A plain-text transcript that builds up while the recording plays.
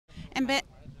And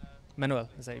Manuel,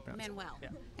 is that how you pronounce it? Manuel. Yeah.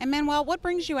 And Manuel, what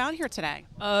brings you out here today?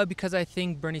 Because I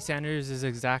think Bernie Sanders is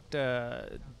exact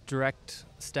direct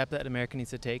step that America needs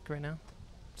to take right now.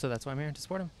 So that's why I'm here to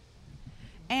support him.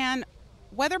 And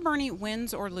whether Bernie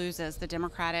wins or loses the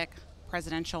Democratic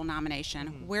presidential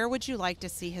nomination, where would you like to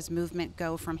see his movement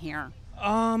go from here?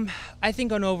 I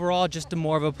think on overall just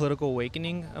more of a political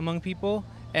awakening among people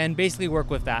and basically work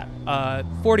with that.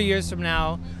 40 years from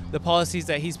now, the policies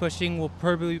that he's pushing will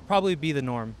probably be the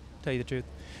norm, to tell you the truth.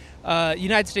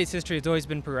 United States history has always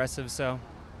been progressive, so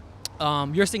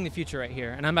you're seeing the future right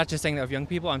here. And I'm not just saying that with young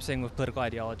people, I'm saying with political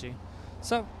ideology.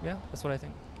 So, yeah, that's what I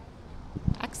think.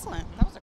 Excellent.